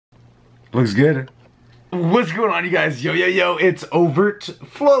Looks good. What's going on, you guys? Yo, yo, yo, it's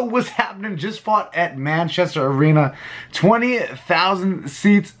OVERTFLOW. What's happening? Just fought at Manchester Arena. 20,000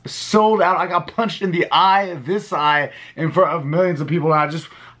 seats sold out. I got punched in the eye, this eye, in front of millions of people. And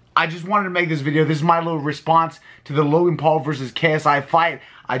I just wanted to make this video. This is my little response to the Logan Paul versus KSI fight.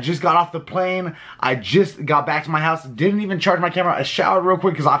 I just got off the plane. I just got back to my house. Didn't even charge my camera. I showered real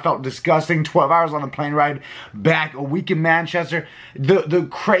quick because I felt disgusting. 12 hours on the plane ride back. A week in Manchester. The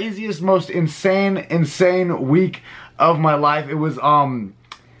craziest, most insane week of my life. It was, I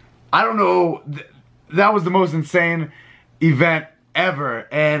don't know. That was the most insane event ever,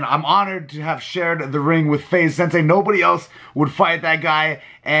 and I'm honored to have shared the ring with FAZE Sensei. Nobody else would fight that guy,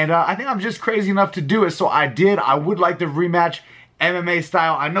 and I think I'm just crazy enough to do it, so I did. I would like the rematch, MMA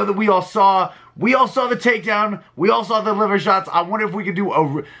style. I know that we all saw the takedown, we all saw the liver shots. I wonder if we could do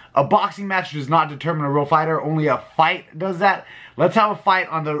a boxing match does not determine a real fighter, only a fight does that. Let's have a fight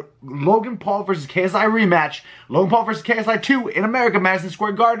on the Logan Paul versus KSI rematch. Logan Paul versus KSI 2 in America, Madison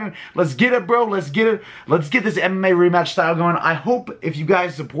Square Garden. Let's get it, bro. Let's get it. Let's get this MMA rematch style going. I hope if you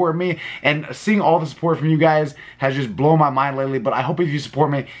guys support me, and seeing all the support from you guys has just blown my mind lately, but I hope if you support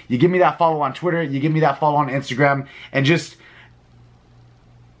me, you give me that follow on Twitter, you give me that follow on Instagram, and just,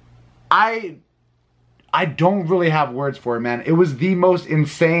 I don't really have words for it, man. It was the most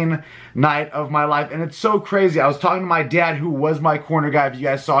insane night of my life, and it's so crazy. I was talking to my dad, who was my corner guy, if you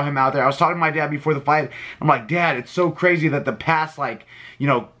guys saw him out there. I was talking to my dad before the fight. I'm like, Dad, it's so crazy that the past, like, you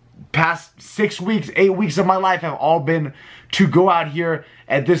know, past 6 weeks, 8 weeks of my life have all been to go out here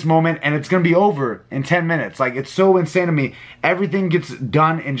at this moment, and it's gonna be over in 10 minutes. Like, it's so insane to me. Everything gets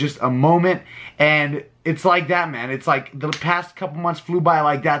done in just a moment, and it's like that, man. It's like the past couple months flew by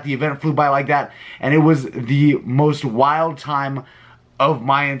like that. The event flew by like that, and it was the most wild time of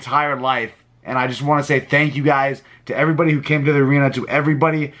my entire life. And I just want to say thank you guys to everybody who came to the arena, to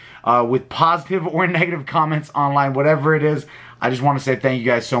everybody with positive or negative comments online, whatever it is. I just want to say thank you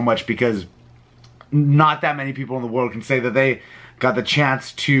guys so much, because not that many people in the world can say that they got the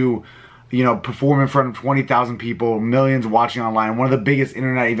chance to, you know, perform in front of 20,000 people, millions watching online, one of the biggest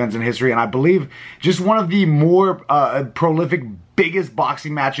internet events in history, and I believe just one of the more prolific, biggest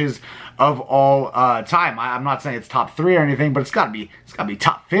boxing matches of all time. I'm not saying it's top 3 or anything, but it's gotta be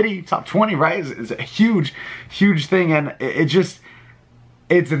top 50, top 20, right? It's a huge thing, and it's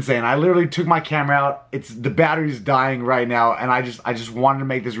insane. I literally took my camera out. The battery's dying right now, and I just wanted to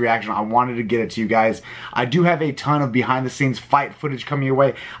make this reaction. I wanted to get it to you guys. I do have a ton of behind the scenes fight footage coming your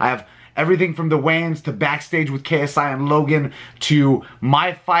way. I have everything from the weigh-ins to backstage with KSI and Logan to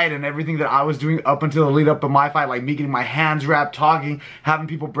my fight and everything that I was doing up until the lead up of my fight, like me getting my hands wrapped, talking, having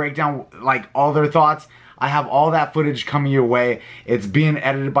people break down like all their thoughts. I have all that footage coming your way. It's being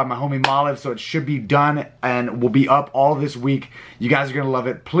edited by my homie Malev, so it should be done and will be up all this week. You guys are gonna love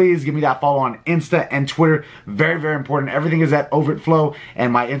it. Please give me that follow on Insta and Twitter. Very, very important. Everything is at OVERTFLOW,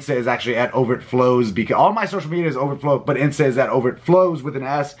 and my Insta is actually at OVERTFLOWS, because all my social media is OVERTFLOW, but Insta is at OVERTFLOWS with an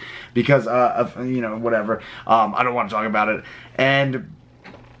S because of, you know, whatever. I don't want to talk about it. And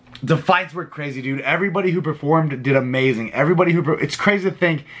the fights were crazy, dude. Everybody who performed did amazing. It's crazy to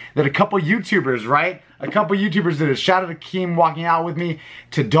think that a couple YouTubers, right? A couple YouTubers did it. Shout out to Keem walking out with me,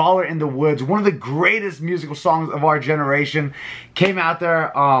 to Dollar in the Woods, one of the greatest musical songs of our generation, came out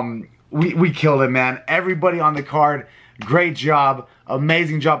there. We killed it, man. Everybody on the card, great job,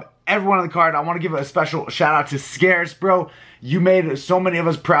 amazing job. Everyone on the card, I want to give a special shout out to Scarce, bro. You made so many of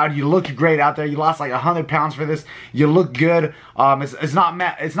us proud. You looked great out there. You lost like 100 pounds for this. You look good. It's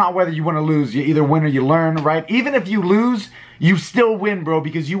not whether you want to lose. You either win or you learn, right? Even if you lose, you still win, bro,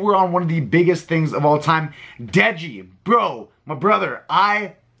 because you were on one of the biggest things of all time. Deji, bro, my brother,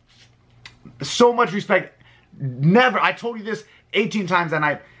 so much respect. Never, I told you this 18 times that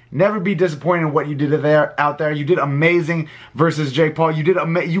night. Never be disappointed in what you did out there. You did amazing versus Jake Paul. You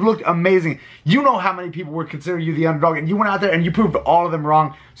looked amazing. You know how many people were considering you the underdog, and you went out there and you proved all of them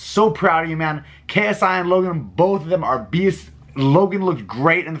wrong. So proud of you, man. KSI and Logan, both of them are beasts. Logan looked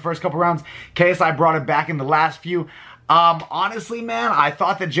great in the first couple rounds. KSI brought it back in the last few. Honestly, man, I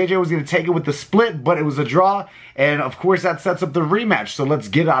thought that JJ was going to take it with the split, but it was a draw, and of course that sets up the rematch, so let's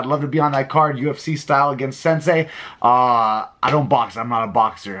get it. I'd love to be on that card, UFC style against Sensei. I don't box. I'm not a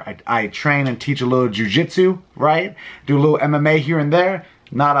boxer. I train and teach a little jiu-jitsu, right? Do a little MMA here and there.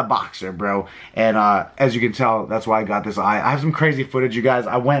 Not a boxer, bro. And as you can tell, that's why I got this eye. I have some crazy footage, you guys.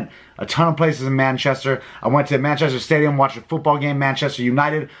 I went a ton of places in Manchester. I went to Manchester Stadium, watched a football game, Manchester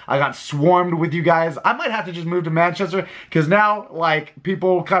United. I got swarmed with you guys. I might have to just move to Manchester, because now, like,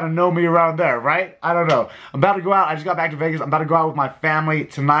 people kind of know me around there, right? I don't know. I'm about to go out. I just got back to Vegas. I'm about to go out with my family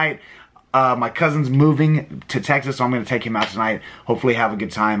tonight. My cousin's moving to Texas, so I'm going to take him out tonight. Hopefully have a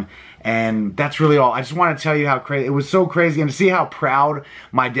good time. And that's really all. I just want to tell you how crazy, it was so crazy, and to see how proud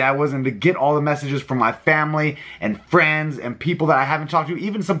my dad was, and to get all the messages from my family and friends and people that I haven't talked to,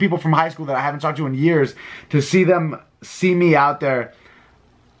 even some people from high school that I haven't talked to in years, to see them see me out there,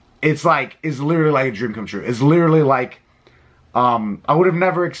 it's literally like a dream come true. It's literally like, I would have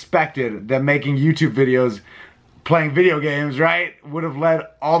never expected that making YouTube videos, playing video games, right, would have led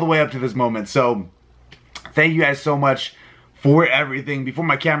all the way up to this moment. So thank you guys so much for everything. Before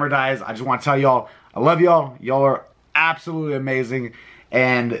my camera dies, I just want to tell y'all, I love y'all. Y'all are absolutely amazing.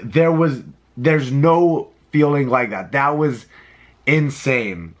 And there's no feeling like that. That was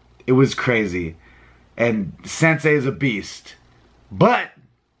insane. It was crazy. And Sensei is a beast. But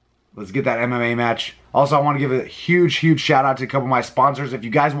let's get that MMA match. Also, I want to give a huge, huge shout out to a couple of my sponsors. If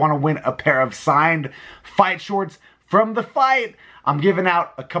you guys want to win a pair of signed fight shorts from the fight, I'm giving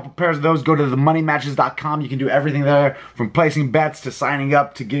out a couple pairs of those. Go to themoneymatches.com. You can do everything there, from placing bets to signing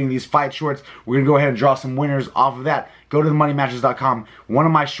up to getting these fight shorts. We're going to go ahead and draw some winners off of that. Go to themoneymatches.com. One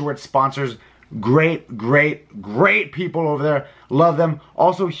of my short sponsors. Great, great, great people over there. Love them.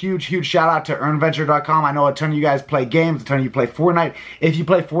 Also, huge, huge shout out to earnventure.com. I know a ton of you guys play games. A ton of you play Fortnite. If you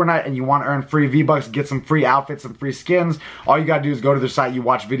play Fortnite and you want to earn free V-Bucks, get some free outfits, some free skins, all you got to do is go to their site. You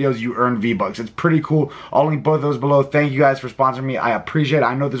watch videos, you earn V-Bucks. It's pretty cool. I'll link both of those below. Thank you guys for sponsoring me. I appreciate it.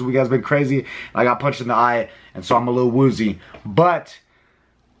 I know this week has been crazy. And I got punched in the eye, and so I'm a little woozy. But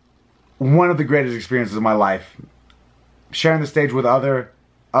one of the greatest experiences of my life. Sharing the stage with other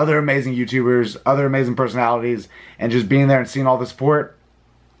amazing YouTubers, other amazing personalities, and just being there and seeing all the support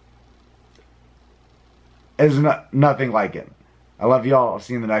is nothing like it. I love y'all. I'll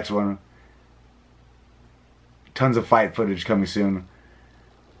see you in the next one. Tons of fight footage coming soon.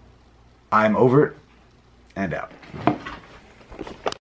 I'm over it and out.